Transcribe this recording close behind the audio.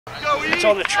It's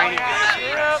all the training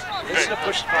videos. This is the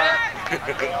push spot.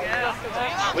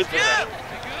 With the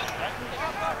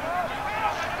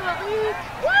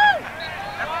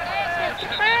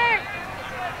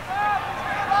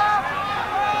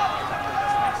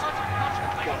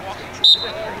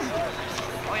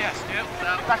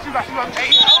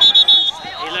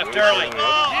he left early.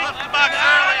 Left the box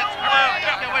early.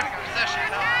 Get away from possession.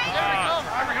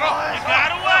 You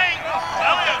got away.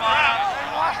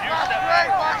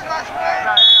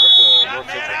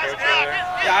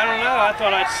 Yeah, I don't know. I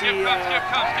thought I'd see the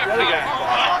other guy.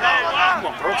 Come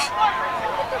on, Brooks.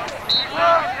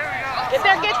 Get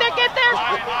there, get there, get there.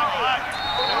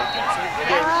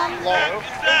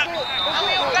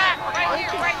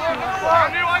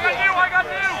 I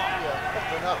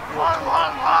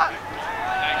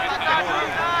got you.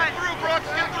 Get through, Brooks.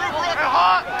 Get through, Brooks.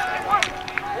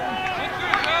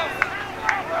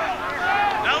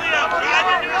 Elliot, try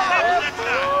to do something next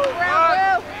time.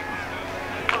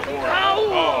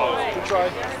 Oh, good try.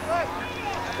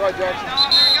 Try, Jackson.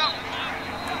 There you go.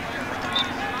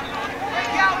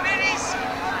 Break out, Minnies.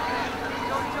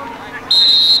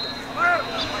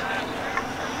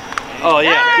 Oh,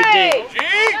 yeah, good D. G!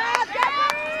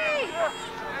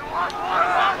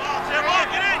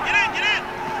 Get in!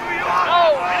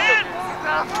 Oh! Get in!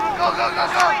 Go!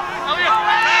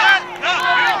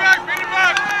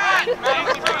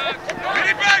 Beat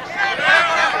it back! Beat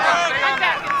it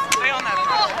back! Stay on that.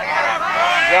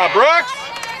 Yeah, Brooks.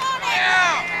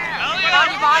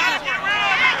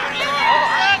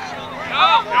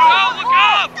 Go! Look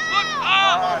up!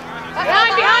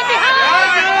 Behind!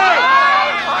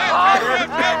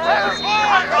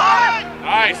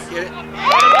 Nice. Get it.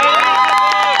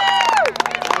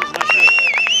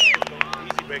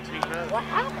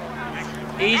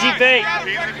 Easy bake.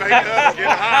 Easy bake up. Get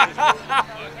hot.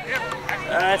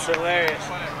 That's hilarious.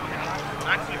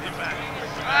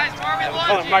 I'm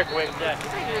calling microwave that.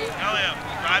 Hell yeah.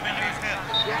 Drive into his head.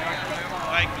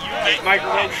 Like you get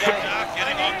Microwave get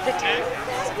it on his head.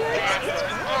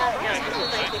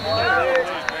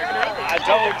 I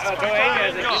told Amy,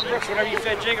 I was like, Brooks, whenever you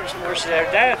fed Jacob some more,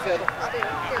 their dad fed him.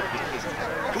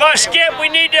 Come on, Skip, we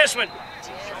need this one.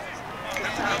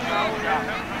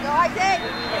 No, I did.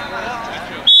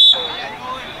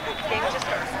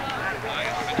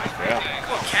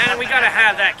 Come on, Cannon, we gotta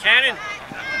have that, Cannon.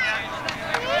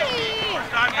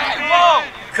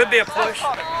 Could be a push.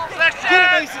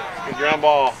 Good ground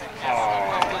ball.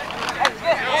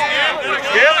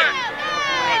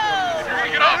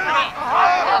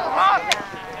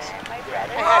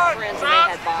 I had friends and they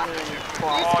had Bonnie and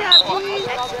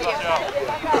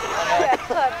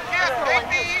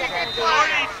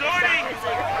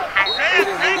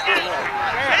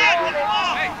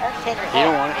You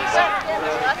don't want it.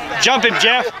 Jump him,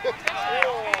 Jeff.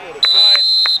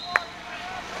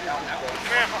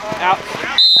 Out.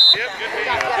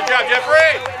 Good job,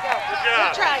 Jeffrey. Good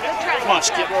job. Good try. Come on,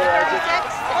 Skip. Skip.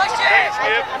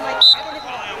 I'm like,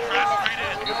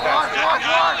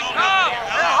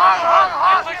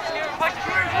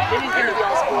 Vinny's gonna be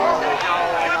all school.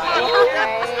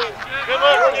 Good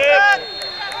look, Skip.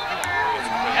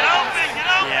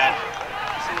 Yeah.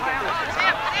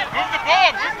 Move the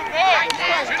ball.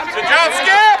 Good job,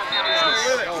 Skip.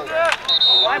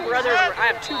 My brothers, I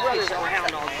have two brothers that were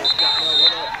hound dogs.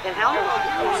 And hound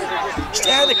dogs are just...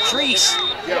 Stay out of the crease.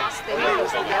 Yes, they were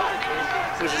those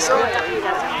together. So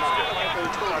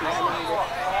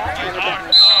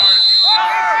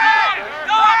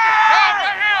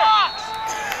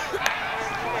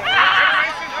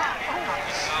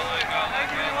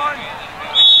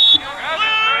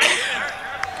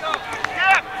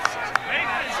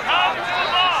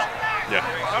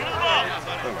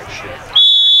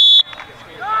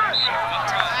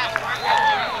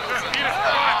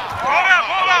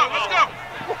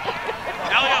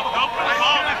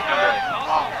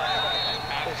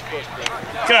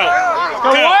Go.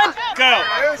 One. Go.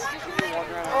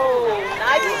 oh,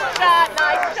 nice shot.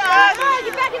 Come on,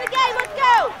 get back in the game. Let's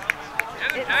go.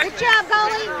 Good job,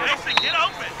 goalie. Mason, get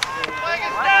open.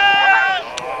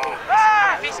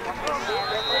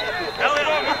 Elliot,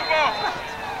 move the ball.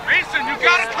 Mason, you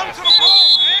gotta come to the ball,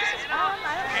 man.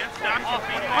 Can't stop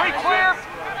competing. Pretty clear.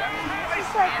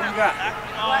 What you got?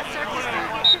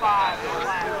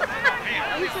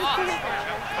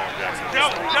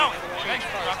 Go.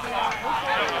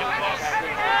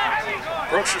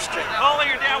 Brooks is straight. Coley,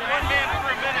 you're down one man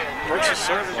for a minute. Brooks is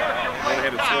serving.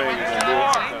 One-handed swing. He's gonna do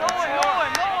it.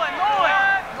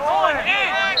 Nolan,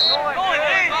 in.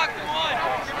 Lock the one.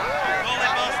 Coley,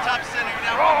 both top center. You're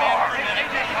down one man for a minute.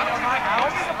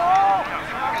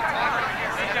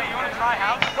 AJ, you want to try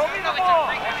house? Go me the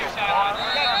ball.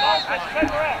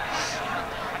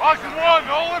 Box is one,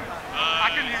 Nolan. I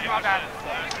can use my bad.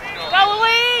 Go,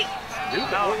 Lee! Dude,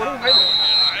 what are we doing?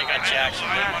 They got Jackson.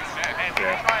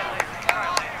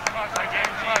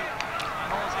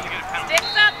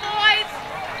 Sticks up, boys!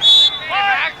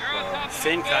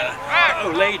 Finn kind of.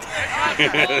 Oh, late.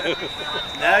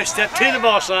 No, step to the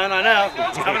boss line. I know.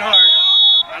 It's coming hard.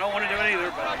 I don't want to do it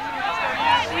either, but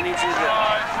we need you to do it.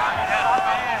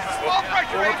 What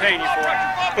we're paying you for it.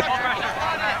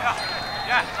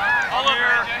 Yeah, all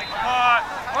over.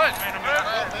 What?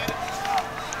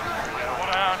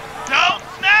 Don't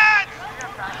snatch!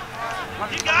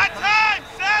 You got time!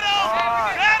 Settle!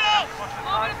 Settle!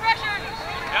 Moment of pressure!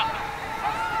 Yeah.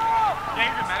 Yeah,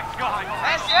 you're good, Max. Go on.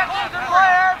 Hey, 50's the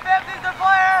player! 50's the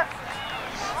player!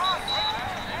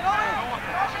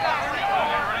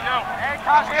 Hey,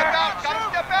 Tosh, step out! Gotta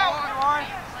step out!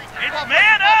 It's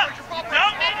man up! You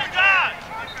don't need to dodge!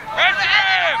 Pressure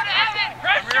him!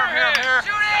 Pressure him!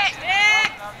 Shoot it!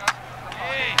 Nick!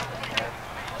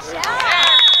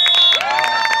 I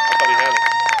thought he had it.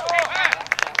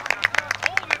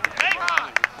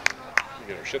 We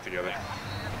get our shit together. I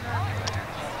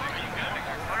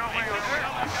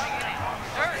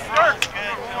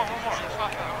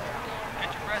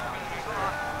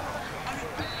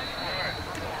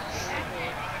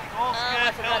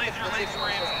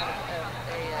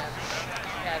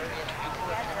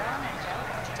forgot the battery.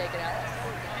 Take it out.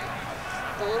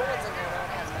 The little ones in there don't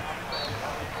have them.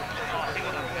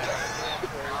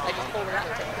 I just pulled it out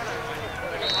and took it.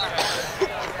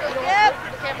 Yep.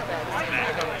 The camera bag.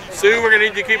 Sue, we're going to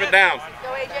need you to keep it down.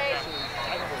 Go, AJ.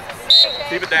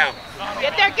 Keep it down.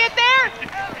 Get there, get there!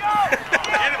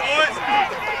 Get it, boys!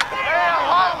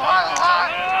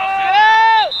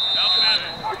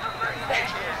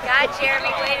 God,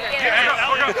 Jeremy, way to get it.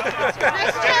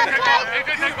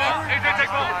 AJ, take ball. AJ,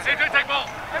 take ball. AJ, take ball.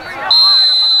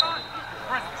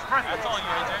 That's all you,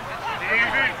 AJ.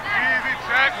 Easy, easy.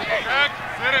 Check, check.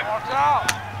 Sit it. Watch out.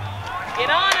 Get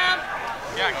on him.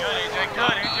 Yeah, good, AJ.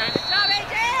 Good, AJ. Good job,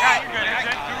 AJ. Yeah, you're good,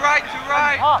 AJ. Too right, too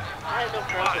right. All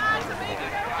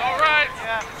right.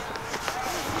 Yeah.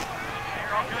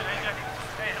 You're all good, AJ.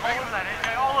 Hey, all over that,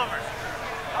 AJ. All over.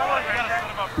 All over. You gotta set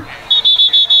him up.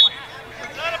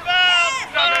 Not a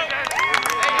bounce. Not AJ.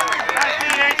 That's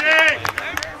it, AJ.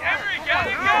 Emery, got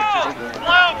to go.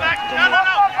 Blow back. No, no,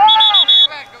 no.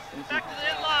 Back to the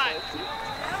inline.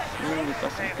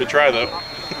 Good try, though.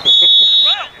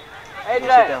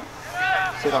 AJ!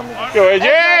 Sit on me. Go, AJ!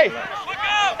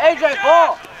 AJ,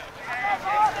 ball!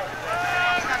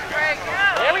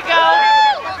 There we go.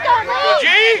 G!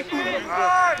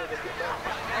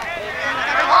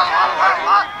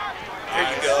 There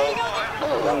you go.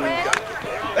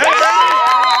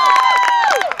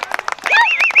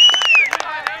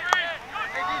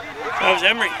 That was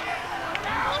Emery.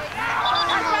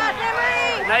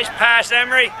 Nice pass,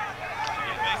 Emery.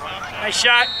 Nice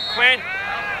shot, Quinn.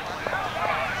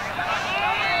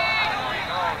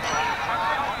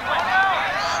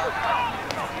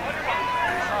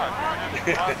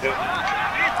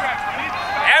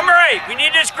 Emery, we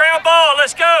need this ground ball.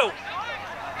 Let's go.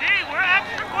 D, we're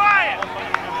extra quiet.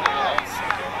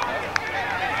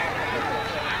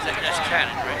 That's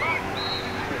Cannon, right?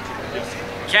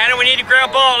 Cannon, we need a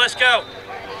ground ball. Let's go.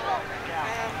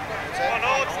 Let's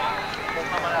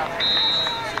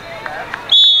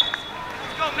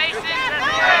go, Mason.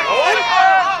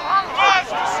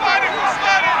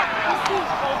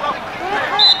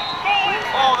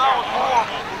 Oh, that was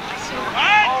horrible.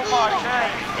 Oh, my God.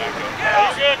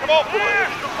 Come on.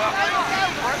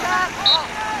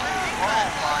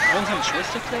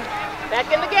 Back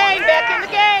in the game, back in the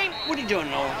game. What are you doing,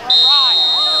 Nolan? Good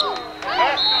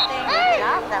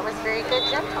job. That was very good,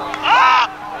 Jeff.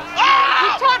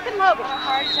 Keep talking, Logan.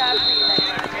 Hard job for you.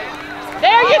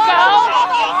 There you go.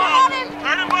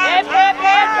 Turn it away. Hip, hip,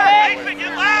 hip, hip. Mason,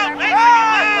 get loud. Mason, get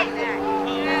loud.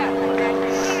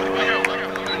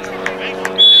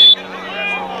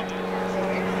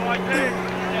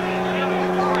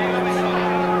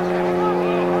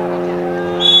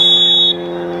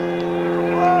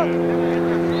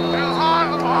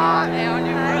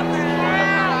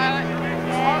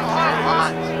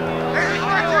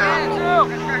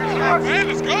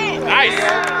 Nice.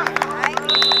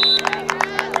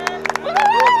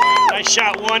 Nice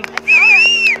shot, one.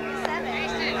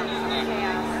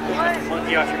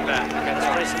 Monkey off your back. Okay, let's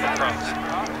play some lacrosse.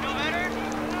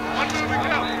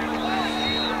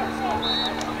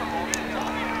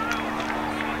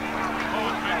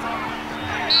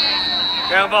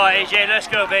 Ground ball, AJ. Let's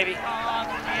go, baby.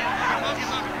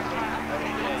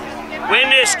 Win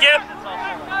this, Skip.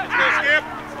 Let's go, Skip.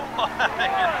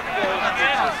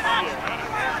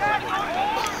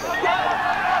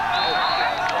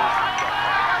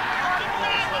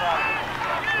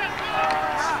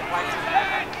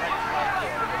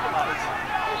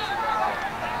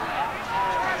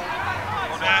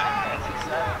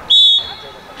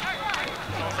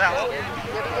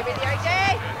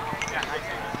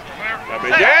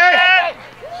 Big J!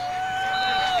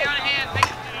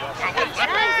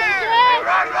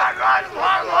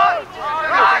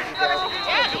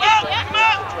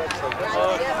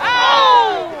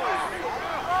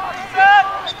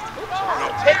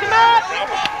 Pick him up!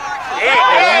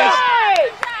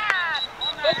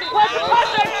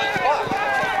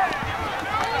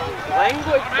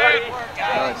 Language, buddy.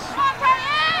 Nice.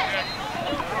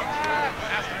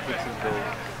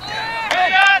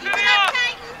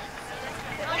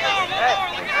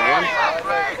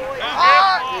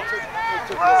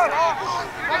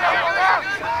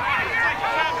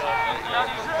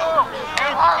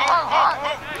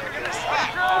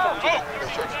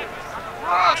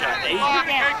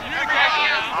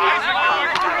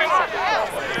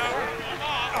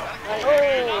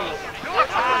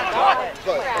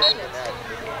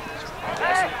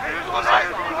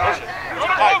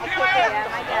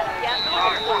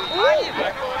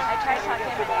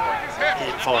 He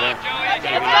didn't fall down. Let's go,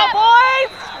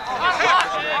 boys!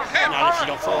 Not if you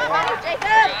don't fall.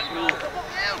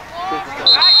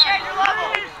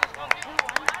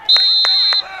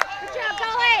 Good job,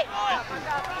 Dolly!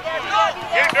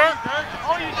 Get Dirk.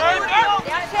 Oh, you Dirk.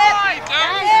 That's it!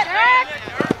 That's it, Dirk!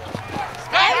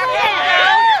 Stay with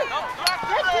him!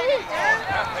 That's it, Dirk!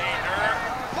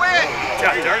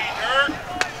 Johnny Dirk.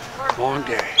 Come on,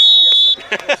 Gary.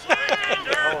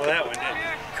 Oh, that one didn't.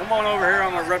 Come on over here.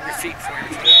 I'm gonna rub your feet for you.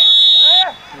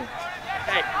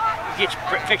 Hey, get you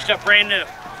fixed up brand new.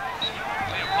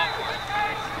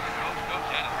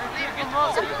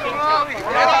 Let's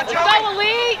go,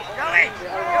 Elite!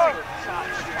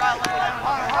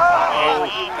 Oh,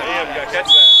 damn, you gotta catch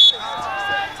that.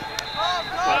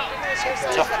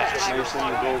 Tough catch. Mason,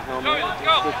 the gold helmet.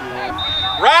 51.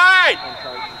 Ride!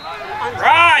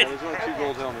 Ride! There's only 2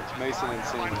 gold helmets, Mason and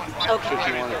Sandy.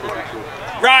 51 and 52.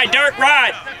 Ride, Dirk,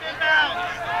 ride!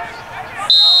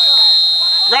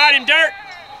 Ride him, Dirk!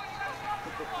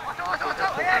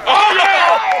 Oh,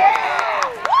 no!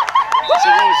 So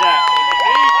what was that?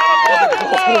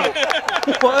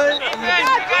 What?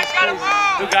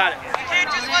 Who got it?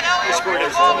 Who scored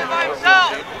it?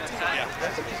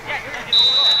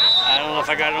 I don't know if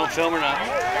I got it on film or not. We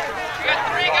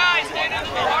got 3 guys standing in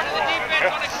the heart of the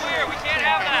defense on the clear. We can't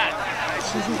have that.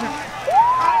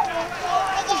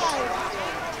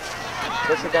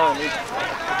 Push it down, Lee. Is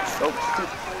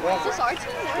this our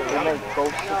team?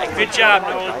 Hey, good job,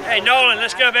 Nolan. Hey, Nolan,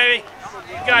 let's go, baby.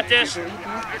 You got this.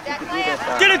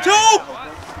 Get it, two!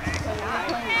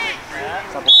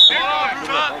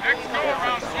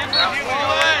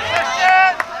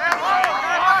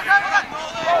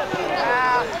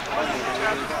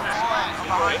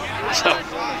 So,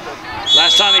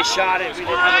 last time he shot it, we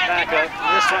didn't have a backup.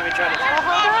 This time he tried to.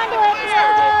 Hold on to it,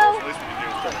 Joe.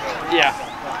 Yeah.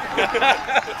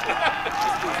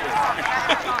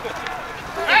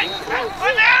 Hey,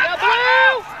 banana,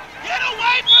 Blue! Get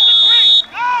away from the tree!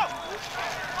 Go!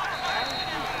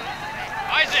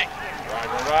 Isaac!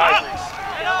 Right.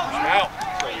 Out.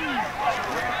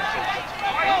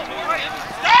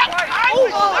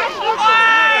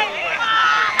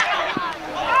 Stop!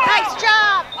 Nice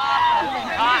job!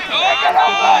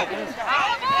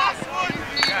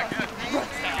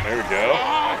 There we go.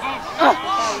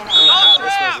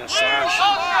 This wasn't a slash.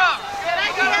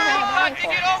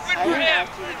 Get open for him!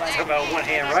 Talk about one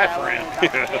hand rifle round.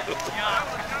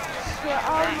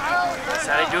 That's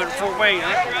how they do it in Fort Wayne,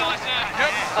 huh?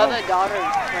 Oh, the daughter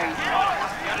is crazy.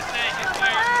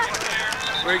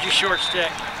 Where's your short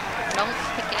stick? Don't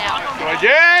stick it out. Come on,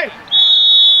 Jay!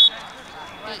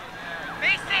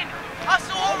 Mason,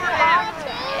 hustle over him!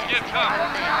 Get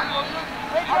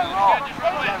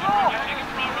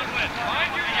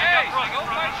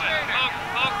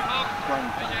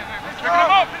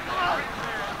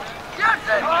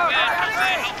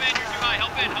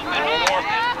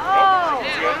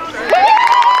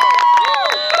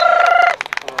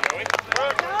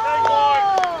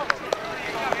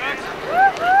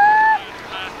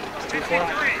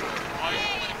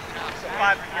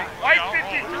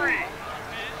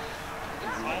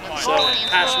So,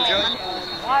 pass from Joe?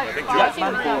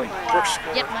 Brooks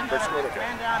scored. Yep, man. Brooks scored, okay.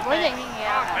 Where are they hanging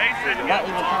out? Not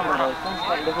even talking about it. Don't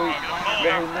start the who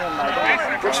name my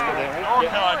dad. Brooks scored, right?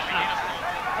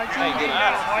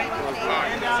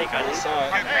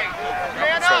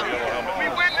 Man up! We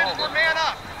win this, we're man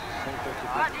up!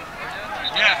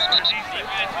 Yeah, there's easy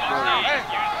defense.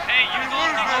 Hey, you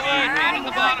lose the wood, man at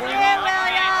the bottom.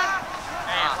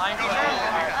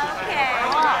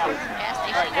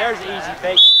 Right, there's the easy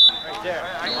bake. Right there.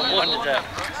 I wanted that.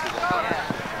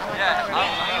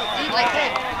 Like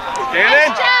that. Shannon!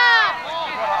 Nice job!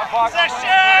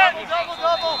 Session! Double,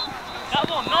 double.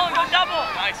 Double, Nolan, go double.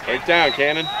 Nice. Right down,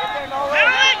 Cannon.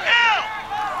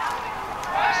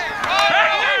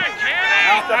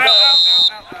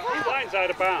 Blue line's out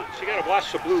of bounds. You got to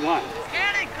watch the blue line.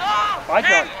 Cannon, go! 5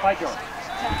 yards, 5 yards.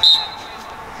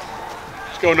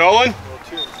 Let's go, Nolan.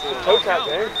 Toe tap,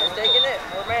 Dave. Taking it.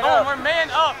 We're man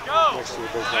up. Go! Next to the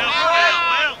big Hurry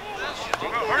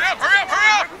one. up, hurry up,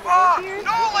 hurry up!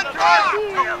 Nolan, go!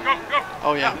 Go, go, go!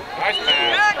 Oh, yeah. Nice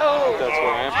pass. That's where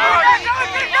I am.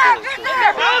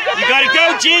 You got to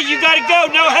go, G. You got to go.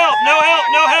 No help. No help.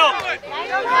 No help.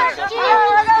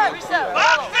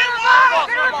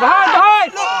 Behind,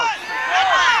 behind!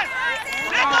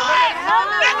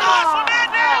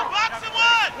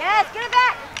 Yes, get it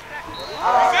back.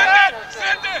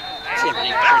 Send it! Let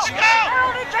it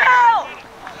go.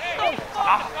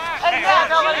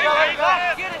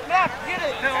 Get it, Matt, get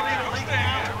it!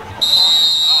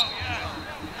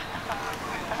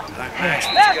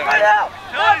 Matt, run out!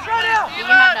 Matt, run out! You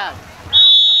have not.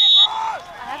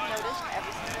 I have noticed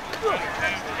everything.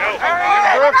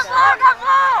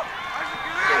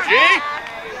 G?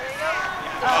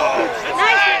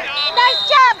 Nice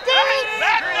job, Danny.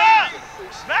 Back up!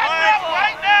 Back up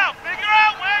right now! Figure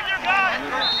out where you're going!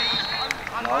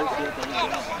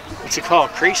 What's it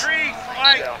called? Prix? Prix,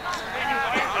 right.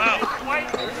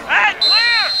 Hey,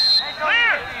 clear!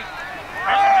 Clear!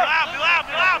 Be loud!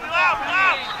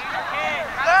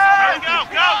 There you go,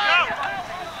 go!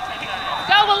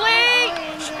 Go, Malik.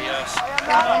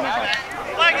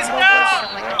 Flag is down!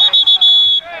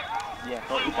 Yeah,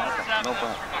 no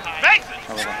problem. Mason!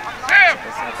 Here!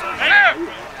 Here!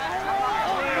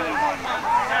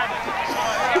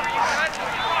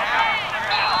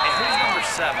 Who's number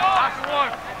 7?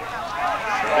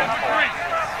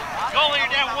 Goalie,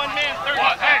 you're down 1 man, 30.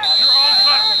 Hey, you're on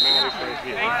cut.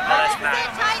 Oh, that's Max.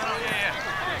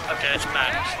 Okay, that's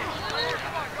Max.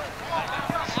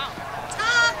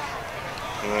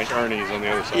 And like Ernie's on the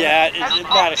other side. Yeah, it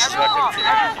Max is back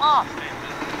there.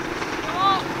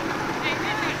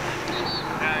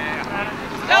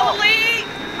 Go, Malik.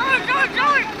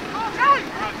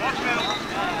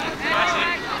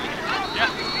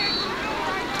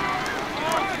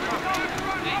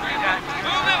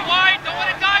 Move it wide, don't want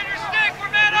to die in your stick, we're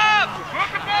men up!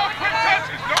 Move the ball, quick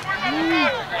touches, don't worry about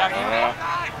the ball!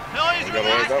 Billy's You gotta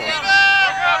worry about that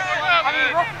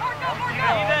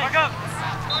Back up!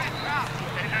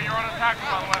 Hey, you're on attack,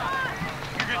 by the way.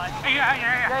 You're good.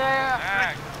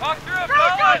 Yeah. Walk through it, go!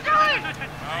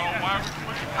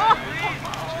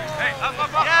 Hey, up.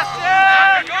 Yes,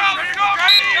 there you go!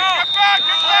 Get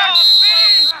back!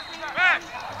 Speed! Back!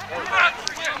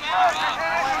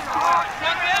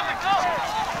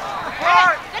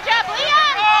 Good job, Leon.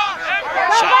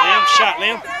 Shot,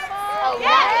 Liam.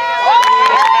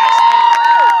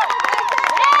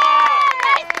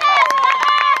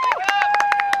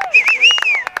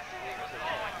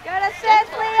 Good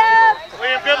assist, Liam.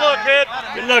 Liam, good look, kid.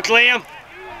 Good look, Liam.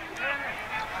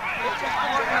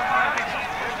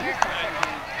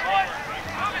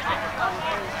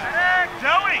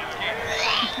 Joey!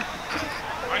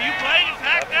 Are you playing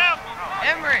attack now?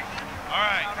 Emery. All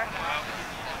right.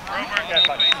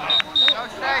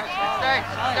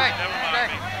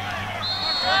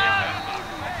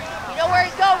 You know where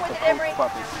he's going with it, Emery.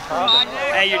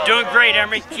 Hey, you're doing great,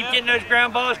 Emery. Keep getting those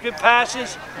ground balls, good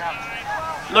passes.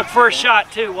 Look for a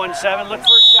shot, too, 1-7. Look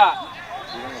for a shot.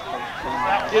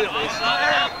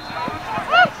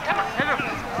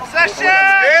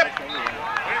 Session!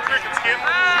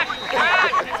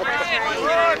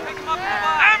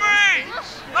 Emery!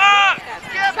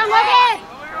 Come on,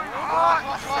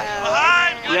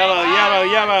 Behind! Yellow.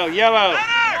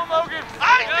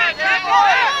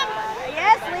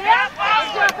 yes, Liam.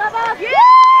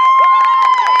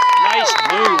 Nice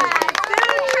move.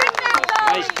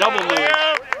 Nice double move.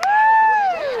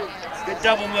 Good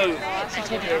double move.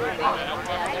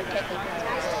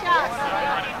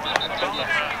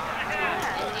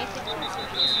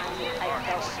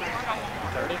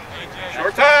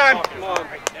 Short time.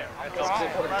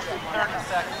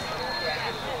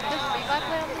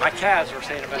 My calves were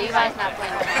saying about it. Levi's not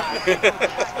playing with that.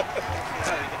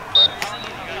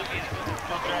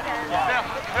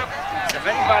 If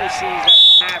anybody sees that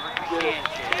Maverick, you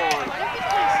can't.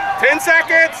 10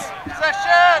 seconds.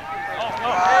 Session!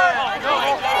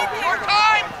 Short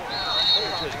time!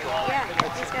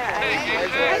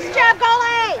 Nice job,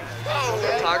 goalie.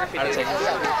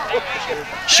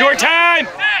 Short time!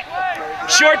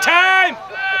 Short time!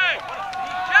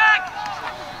 Check!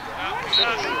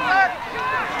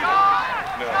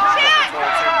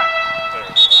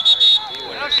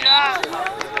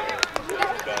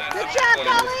 Good job,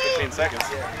 goalie. 15 seconds.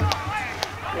 Bring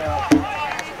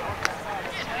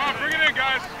it in,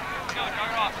 guys.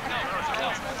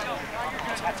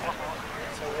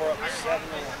 So we're up 7-1.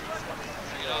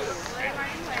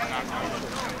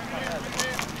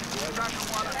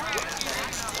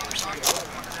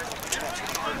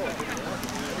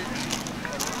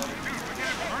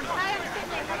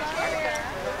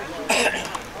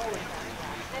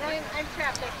 I'm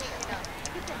trapped. I can't get up.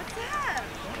 What's up?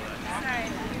 Sorry.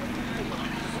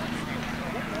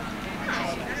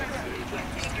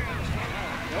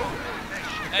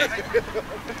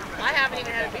 I haven't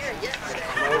even had a beer yet.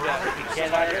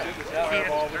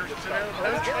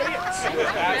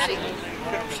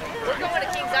 We're going to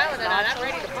Kings Island tonight. I'm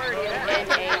ready to party.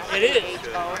 It is.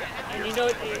 And you know,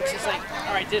 it's just like,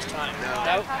 all right, this time.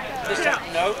 No. This time.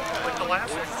 No. Like the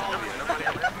last one.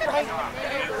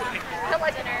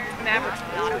 Mavericks.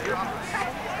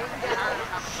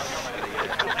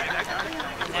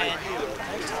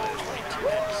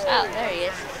 Oh, there he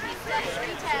is.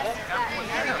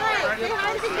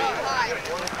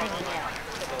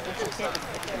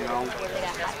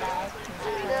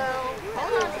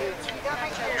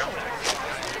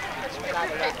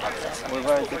 We're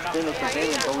about to finish the day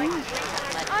and go eat.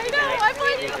 I know, I'm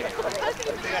like...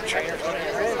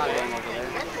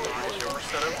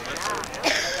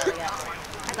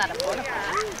 I got a porta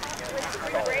potty.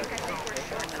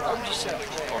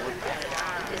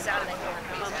 It's out of the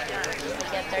We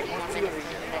got 30 more minutes.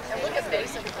 Look at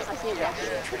this.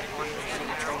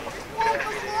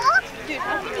 Dude,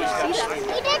 how did you see that?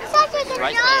 He did such a good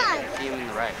Right job. there. See him in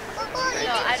the right.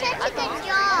 No, I did such a good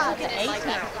job. The 18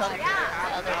 cooked the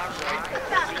other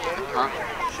Huh?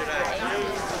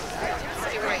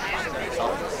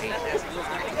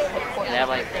 They have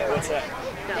like, What's that?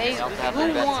 They also have who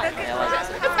the best. won? They have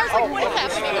like, What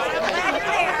happened?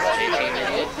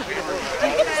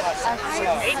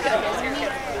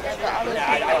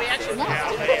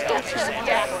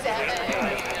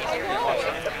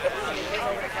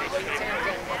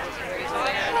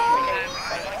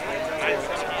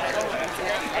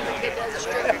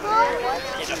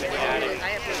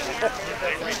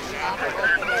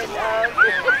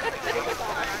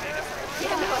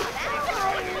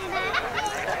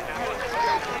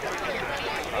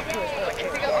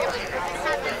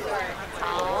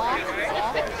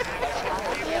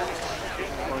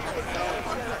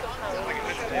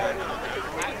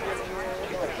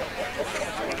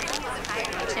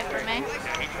 Tip for me?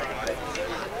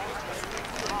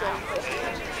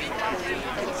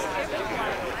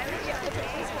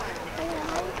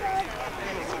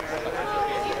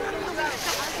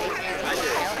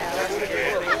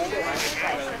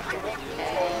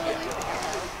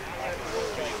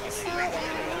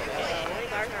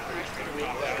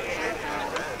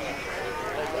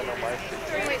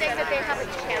 We think that they have a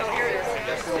channel here.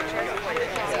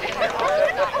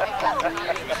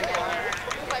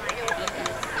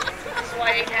 That's why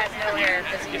Aiden has no hair,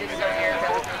 because he didn't know hair.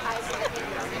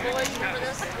 Boys, remember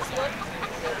this look?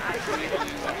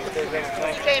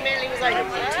 He came in and he was like, huh? I'm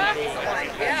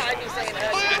like, yeah, I'd be saying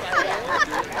that.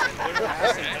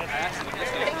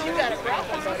 I think you got a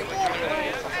problem, buddy.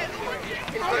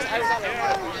 I was on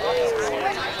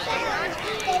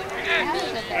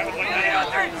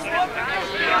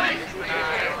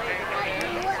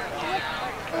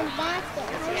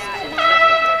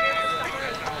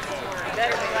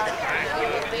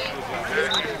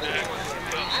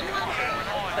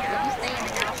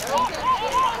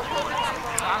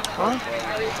huh?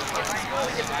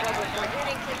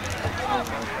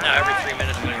 No, every 3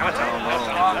 minutes when you're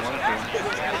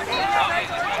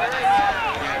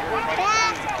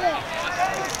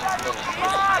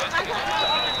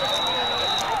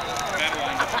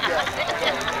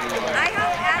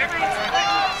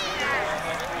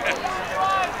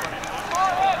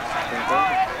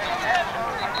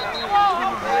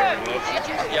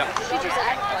She just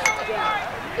acted like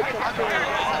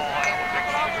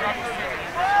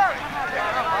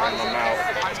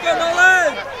Let's go,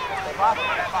 Nolan! They haven't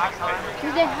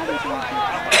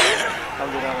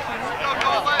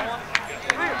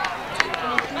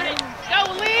seen Go,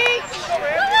 Lee!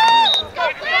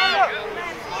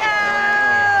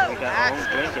 We got a whole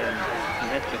drink and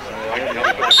Netflix I can already.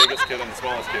 help with the biggest kid and the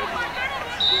smallest kid.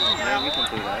 Yeah, we can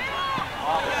do that.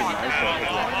 That'd be nice though, if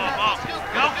we want.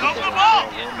 Go for the ball!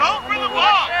 Go for the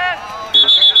ball!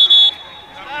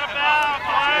 Not a foul,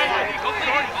 boys! Go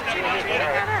for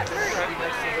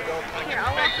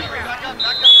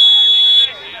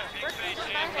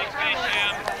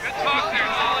Good talk there,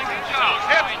 Molly. Good job.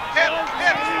 Hip, hip,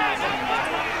 hip!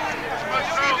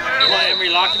 Come on, Emery,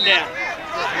 lock him down.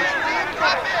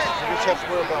 just have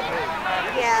to worry about me.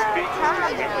 Yeah. Tell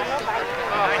him nobody.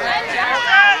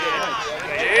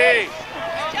 Hey.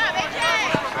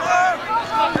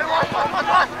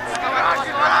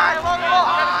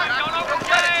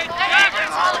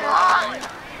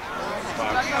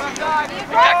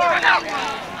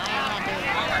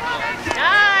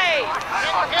 Nice.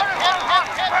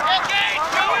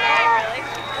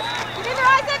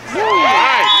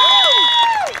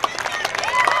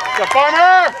 The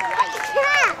farmer.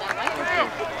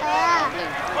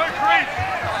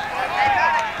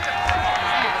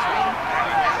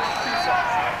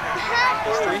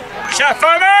 Shot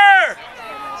farmer!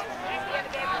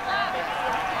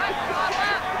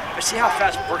 But see how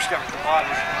fast Brooks got with the ball.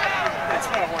 That's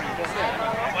what I wanted to do.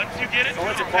 Once you get it, So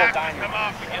let's a ball down. come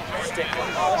off against Stick.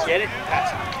 Get it?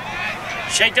 Pass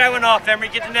it. Shake that one off, Emery.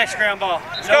 Get the next ground ball.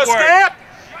 Let's No go, worry. Skip.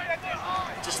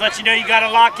 Just let you know you got to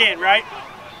lock in, right?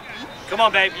 Come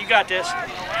on, babe. You got this.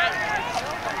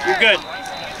 You're good.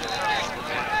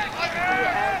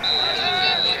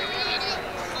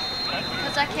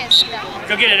 Because I can't see that one.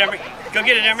 Go get it, Emery. Go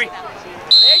get it, Emery.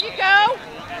 There you go.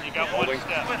 You got one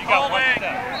step. You got one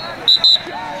step.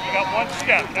 You got one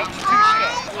step. That was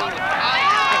 2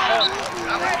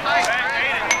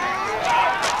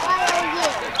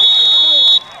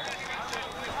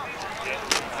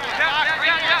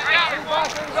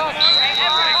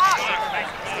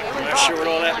 I'm not sure what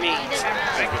all that means.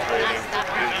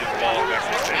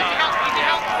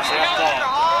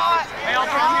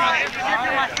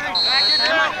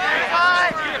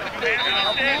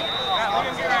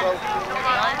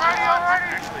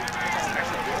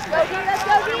 Let's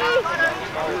go, D.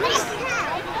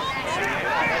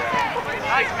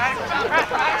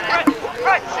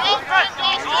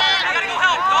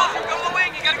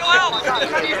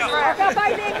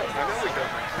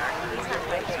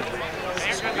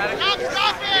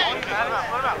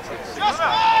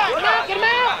 Get him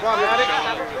out!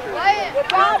 Play it! Good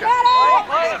ball,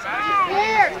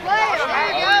 Here, play it!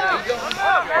 There you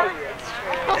go!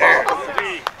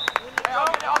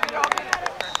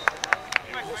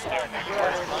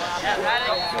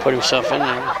 Put himself in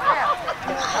there.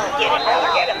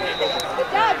 Good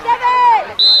job, Devin!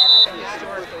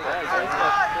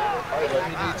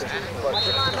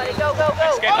 Come on, buddy, go, go, go!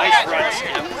 Nice run,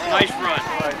 Skip. Nice run.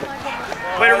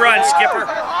 Way to run, Skipper.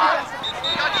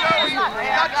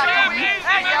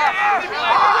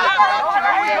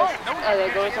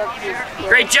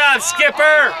 Great job,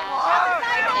 Skipper.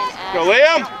 Go,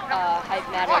 Liam.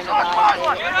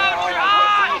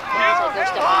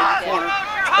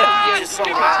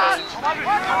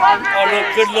 Oh, look,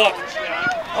 good look.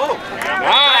 Oh,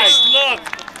 Nice nice. look.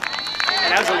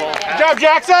 That was a long Good pass. job,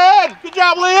 Jackson. Good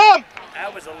job, Liam.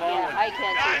 That was a long one. I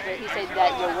can't see, but he said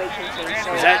that your weight can change.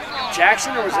 So Was that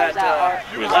Jackson or was that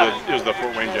It was the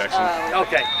Fort Wayne Jackson.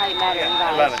 okay. height matter in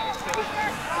guys. 11.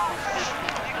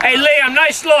 Hey, Liam,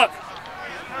 nice look.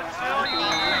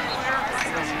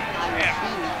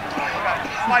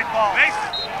 Slight ball.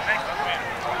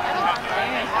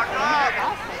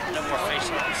 No more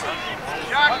face-offs.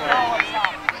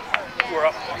 We're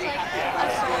up.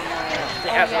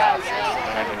 They have the option.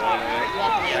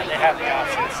 Yeah, they have the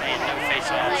option of saying no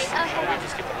face-offs. We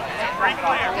just get the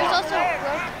ball. There's also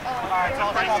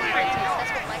So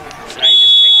now you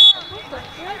just take it.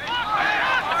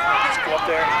 Just go up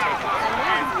there and take it.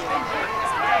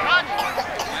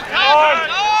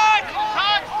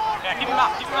 Yeah, keep him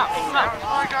out. Keep him out. Keep him out.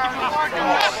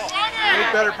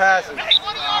 Need better passes.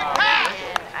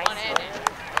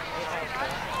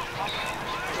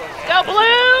 Go,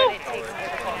 Blue!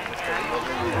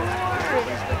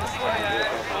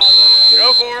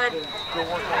 Go for him.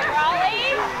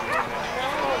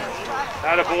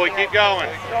 Atta boy, keep going.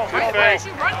 Good face.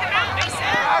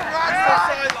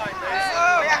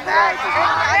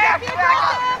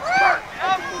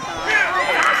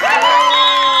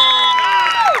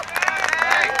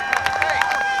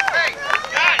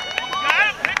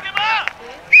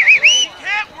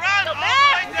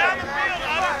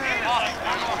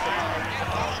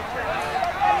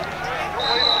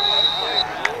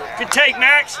 Good take,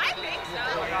 Max. I think so.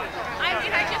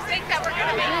 I just think that we're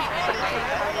going to make it.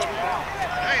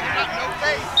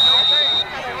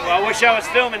 Well, I wish I was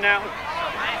filming that one.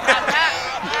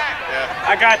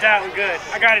 I got that one good.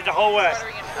 I got it the whole way.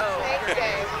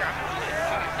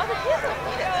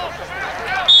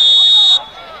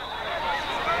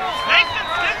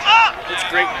 It's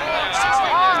great.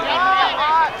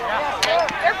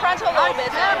 Their frontal lobe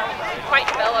isn't quite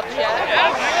developed yet.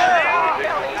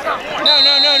 No.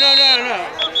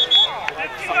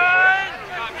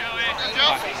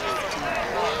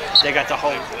 They got the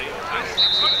whole.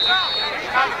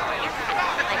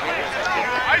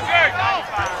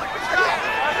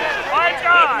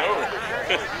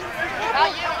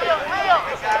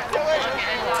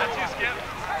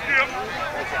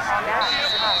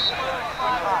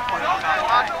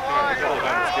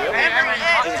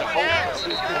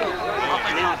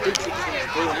 not big kick.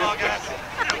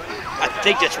 I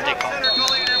think that's what they call it.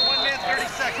 1 minute, 30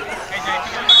 seconds.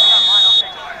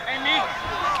 Hey, me.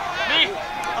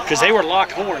 Because they were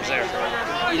locked horns there.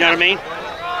 You know what I mean?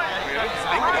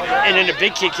 And then the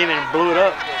big kid came in and blew it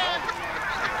up.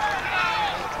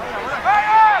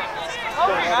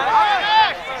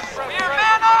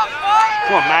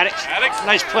 Come on, Maddox.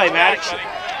 Nice play, Maddox.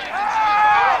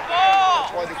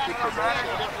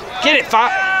 Get it,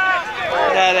 Fox.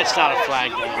 No, that's not a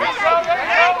flag. Go.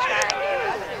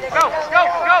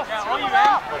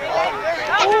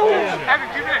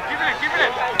 Keep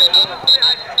it.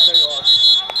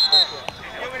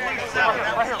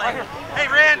 Hey,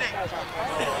 Randy.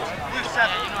 Good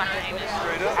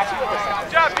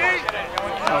job, D.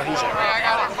 Oh, he's all right.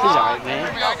 He's all right, man.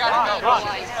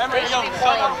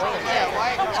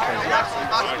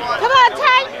 Come on,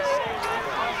 Tank.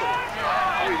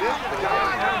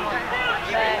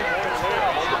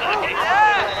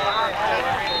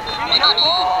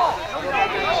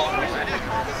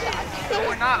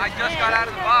 We're not. I just got out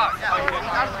of the box.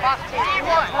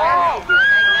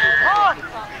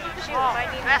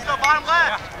 Pass to bottom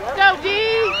left. Go, D.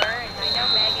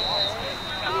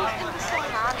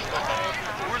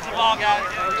 Where's the ball, guys?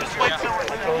 Just wait till we're...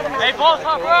 Hey, ball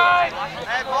top right.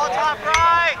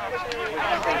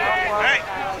 Hey.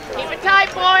 Keep it tight,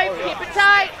 boys. Keep it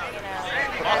tight.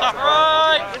 Ball top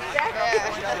right.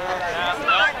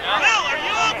 Bill, are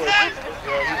you okay?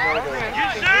 You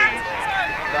sure?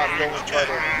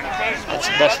 That's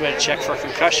the best way to check for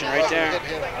concussion right there.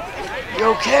 You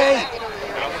okay?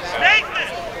 Statement.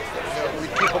 We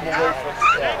keep them away from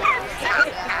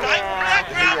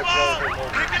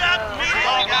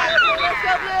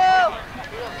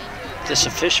This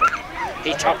official,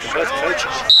 he talked to both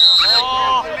coaches.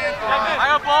 I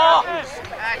got ball.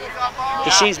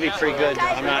 He seems to be pretty good.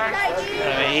 I'm not. I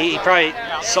mean, he probably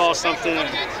saw something and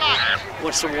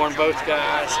wants to warn both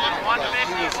guys.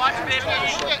 Watch, baby.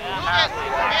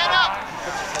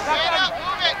 Stand up.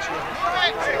 Move it.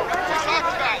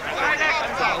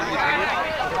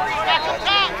 Back up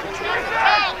top.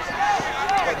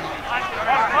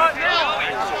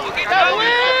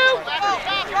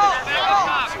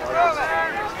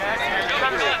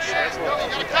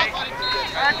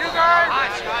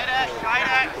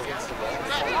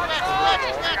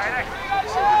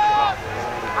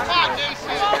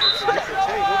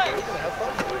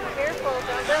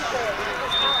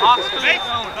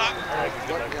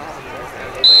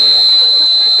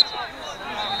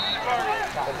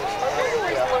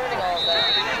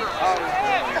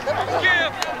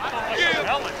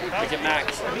 Look at Max.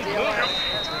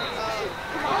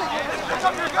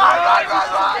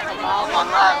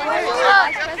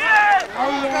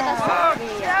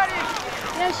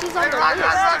 Yeah, she's on the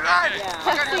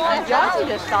list. Johnson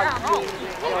just started doing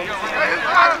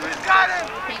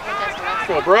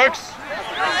Go, Brooks.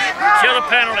 Kill the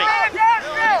penalty.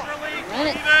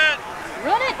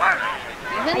 Run it.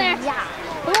 He's in there. Yeah.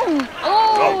 Boom.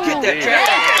 Oh, Get that trash.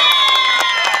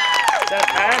 Is that a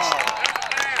pass?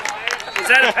 Is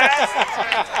that a pass?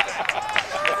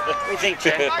 What do you think,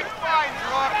 Chad?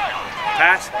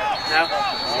 Pass? No?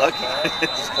 Lucky.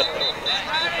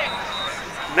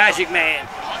 Magic Man.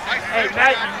 Hey,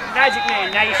 Magic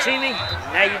Man, now you see me?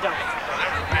 Now you don't.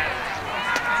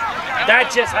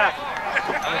 That just happened.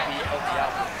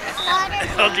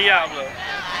 El Diablo.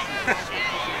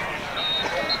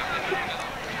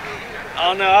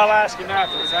 Oh no, I'll ask him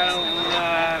afterwards. I don't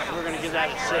if we're going to give that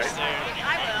assist there.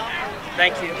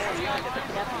 Thank you.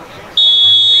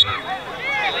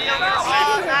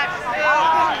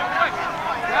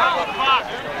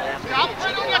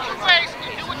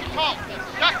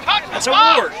 That's a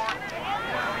ward.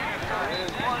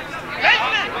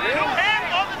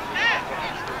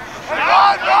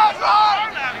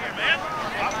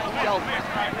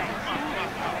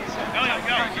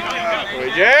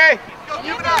 Jay. I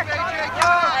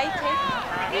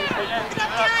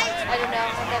don't know.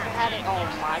 I've never had it. Oh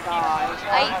my gosh.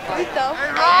 I ate fruit though.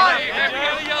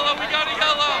 We got a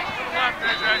yellow.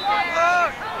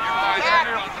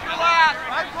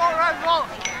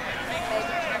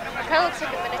 It kind of looks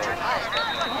like a miniature pie.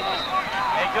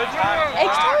 Hey, good time.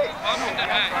 Egg tart?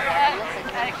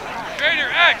 Trainer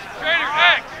X.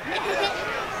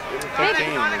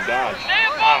 15 and dodge. Stay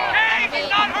above Kane. He's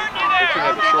not hurting you there. Looking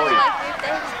at the shorty.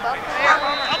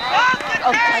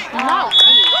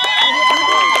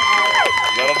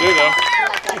 That'll do though.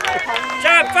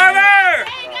 Job Farmer!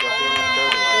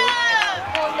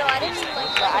 Well, no, I didn't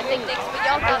like that. I think next week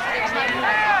y'all go for next time.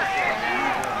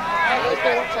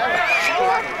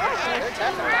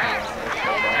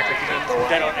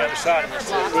 Then on the other side of this.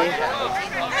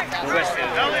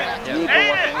 Westfield.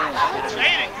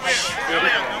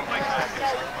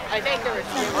 I think there was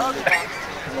two.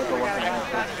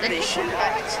 They should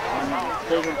have. You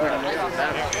can go to the women's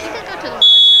room.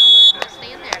 Just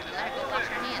stand there. Let her go wash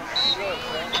her hands.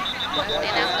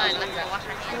 Stand outside and let her go wash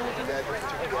her hands.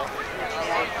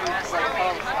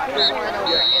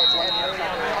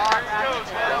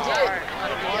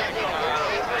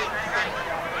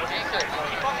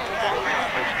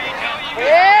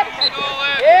 Yep.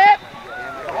 Yep.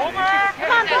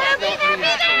 Come on, go. Be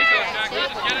there.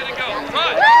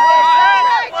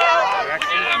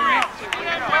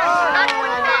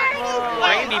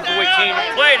 Randy boy came to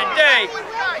play today.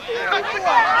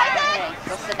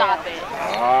 Stop it.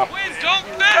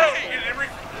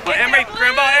 Well, Emery,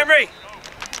 grandma, Emery.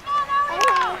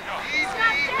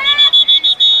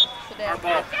 Our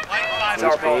ball. It's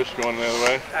our ball. Going the other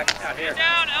way. Out here.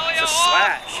 It's a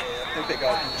slash. I think they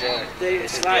got Jack. They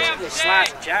slash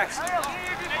Jackson.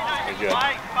 Good.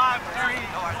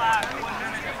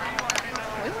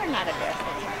 We were not aggressive.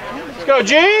 Let's go,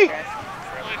 G!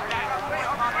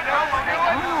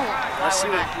 Let's see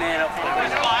what man up for. I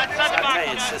tell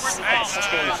you, it's just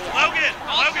changed. Logan,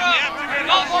 you have to get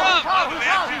off.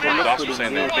 Well, Docs was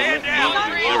saying they were doing the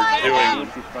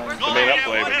main up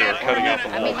play, but they were cutting out the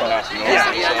whole pass.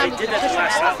 Yeah, they did that the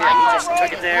last time. He just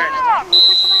took it there.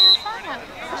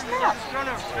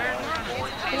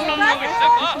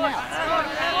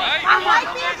 I like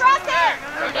the aggressive.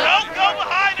 Don't go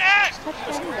behind that.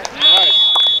 Nice.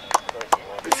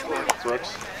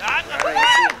 Brooks. Not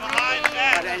behind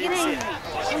that. I didn't see it.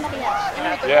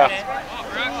 Yeah.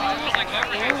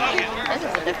 This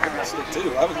is a different one.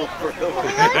 I was looking for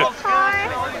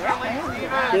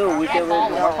Dude, we get Ball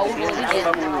rid was of holding it in.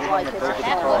 That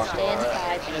was the inside.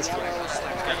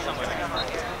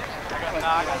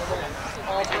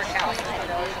 All brick house.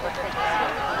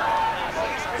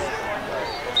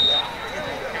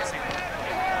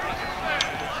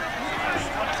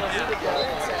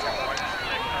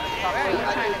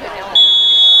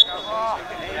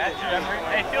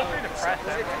 Hey, feel free to press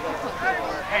it.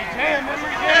 Hey, Jim,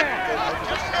 Emery, Jim.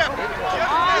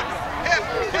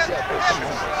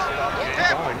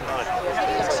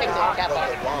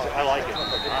 I like it.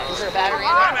 Is there a battery in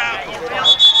it?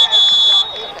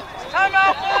 Time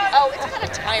out, boys. Oh, it's got a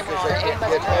timer on it. It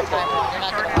must have a timer on it. You're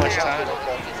not going to push it.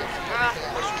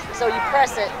 So you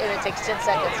press it, and it takes 10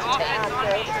 seconds to take.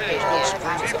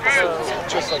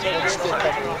 just like one stick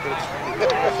cover.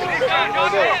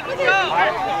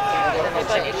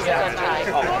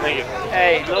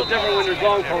 Hey, no different when there's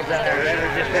long poles out there. They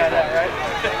just got that, right?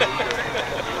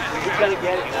 He's gonna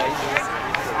get it, guys.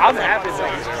 I'm happy that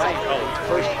he's playing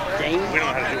first game. We don't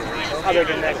know how to do it. Other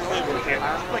than that,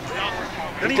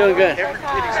 he's doing good.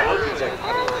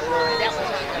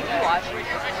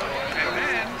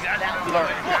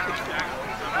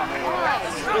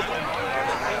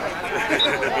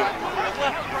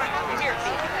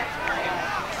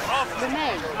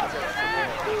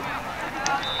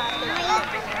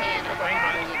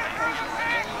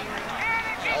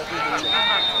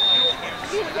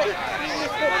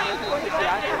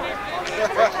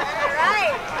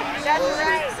 Right. That's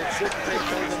right.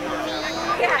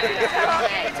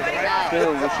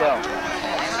 Dude, Michelle.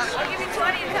 I'll give you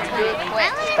 20 and come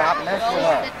back. Stop messing with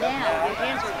her.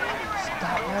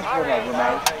 Stop messing with her,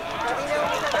 Renee.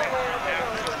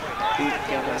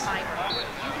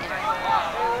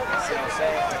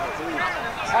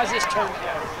 How's this turn?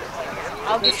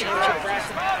 I'll get you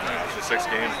It's 6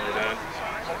 games and you're done.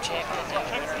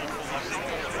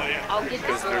 I'll get this.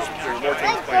 Because there's more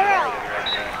teams playing harder than you're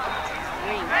right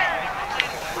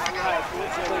now.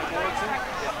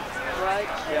 Right?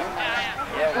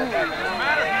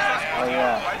 Oh,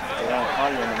 yeah. They're going to call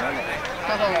you in a minute.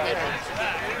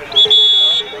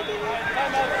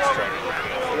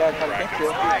 You got to come get you.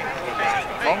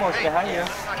 Almost behind you.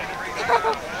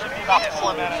 About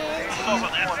 4 minutes. I'm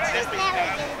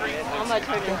going to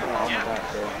turn it Oh, I'm back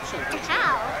there.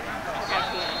 How?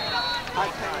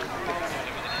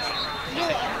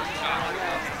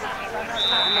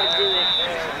 I'm gonna do it.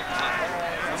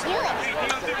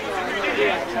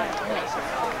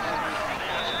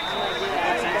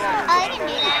 I can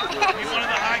do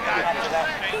that.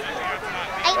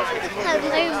 I can do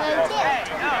the remote too.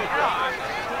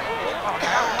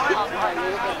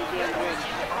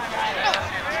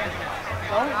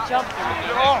 Don't jump.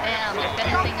 Damn, if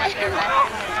anything up there,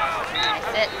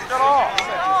 sit.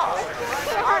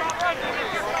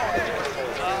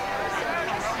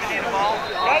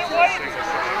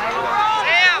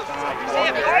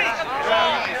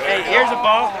 Hey, here's a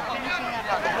ball.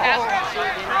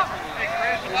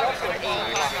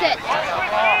 Sit.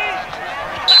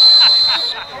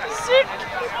 Sit.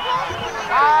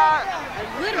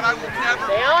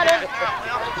 Stay on him.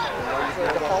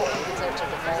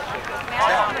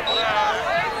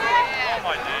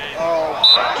 Oh.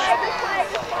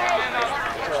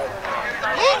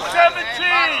 17.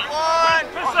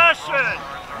 Possession.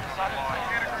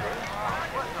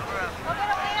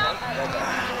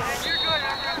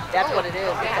 That's what it is.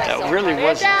 That really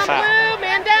was a foul.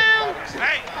 Man down.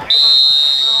 Hey.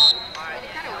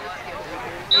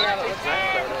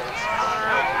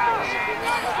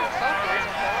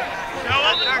 Show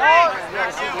on the crease.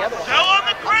 Show on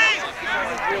the crease.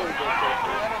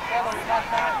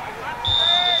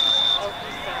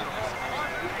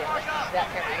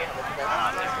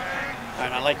 All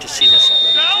right, I like to see this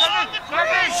already.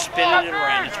 Just spinning it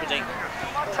around. That's what they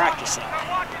practice on.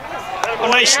 Oh,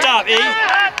 nice stop, E.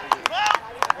 Run!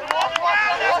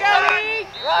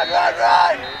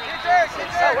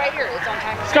 Oh, right here. It's on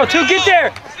time. Let's go, 2, get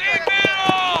there!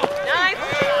 Nice.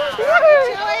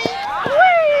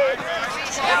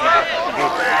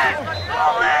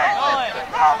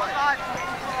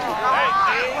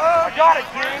 I got it,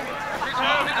 King.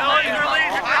 You're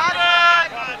leading.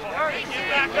 Get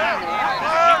back up.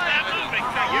 Keep that moving.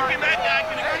 You and that guy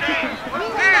can exchange.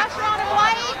 Pressure on him,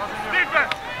 Whitey.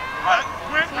 Defense.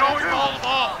 Quit going all the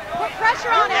ball. Put pressure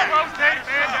on him. Rotate,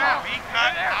 man down. He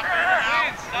cut.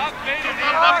 Stop baiting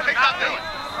out. Stop baiting out. Stop doing it.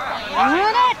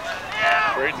 Run it.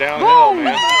 Straight downhill,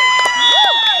 man.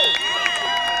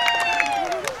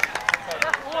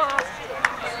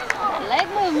 Leg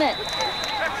movement.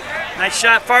 Nice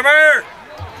shot, Farmer.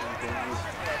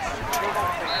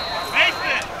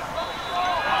 Mason.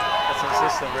 That's an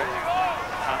assist, though, right?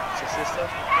 It's assist,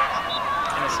 though?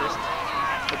 An assist?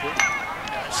 Okay.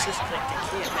 Assist like they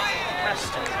can't make the press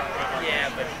to it. Yeah,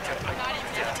 but he took like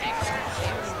 15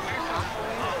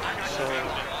 So,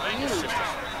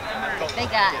 They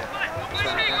got.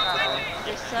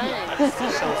 Your son.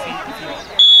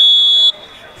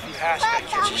 If you hash back,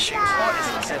 catch a shoot.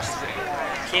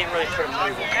 Can't really put a move on.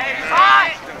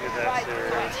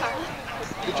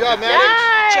 Good job, Maddox.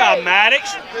 Good job, Maddox.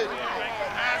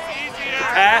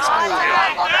 Pass.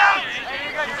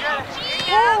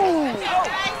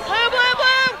 Blue, blue,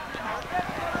 blue.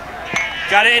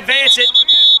 Got to advance it.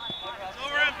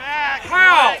 Over and back.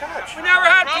 How? We never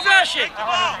had possession.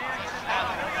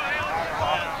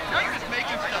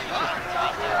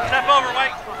 Step over,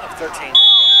 Mike. 13.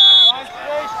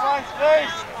 Find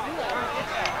space.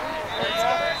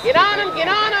 Get on him, get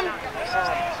on him.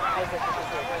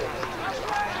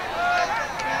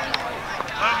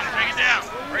 Logan, bring it down.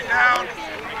 Right down.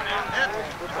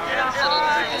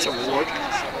 That's a ward.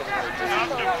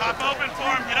 Pop open for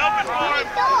him. Get open for him.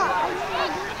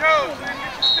 Joe,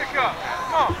 stick up.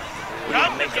 Come on.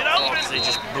 Get open. They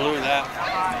just blew that.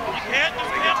 You can't just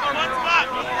get to one spot.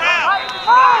 Move around.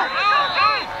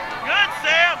 Good,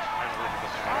 Sam.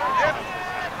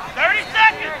 30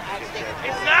 seconds.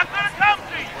 It's not going to come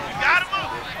to you. You got to move.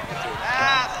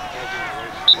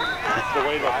 The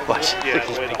way the horse, yeah,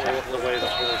 the way the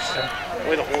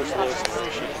horse looks,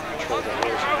 she can control the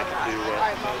horse and they can do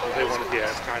they want to, yeah,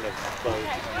 it's kind of both.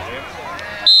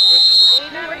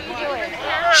 What are you doing?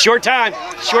 Short time.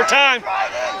 Short time.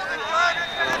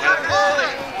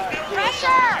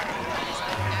 Pressure.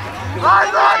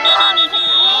 Run!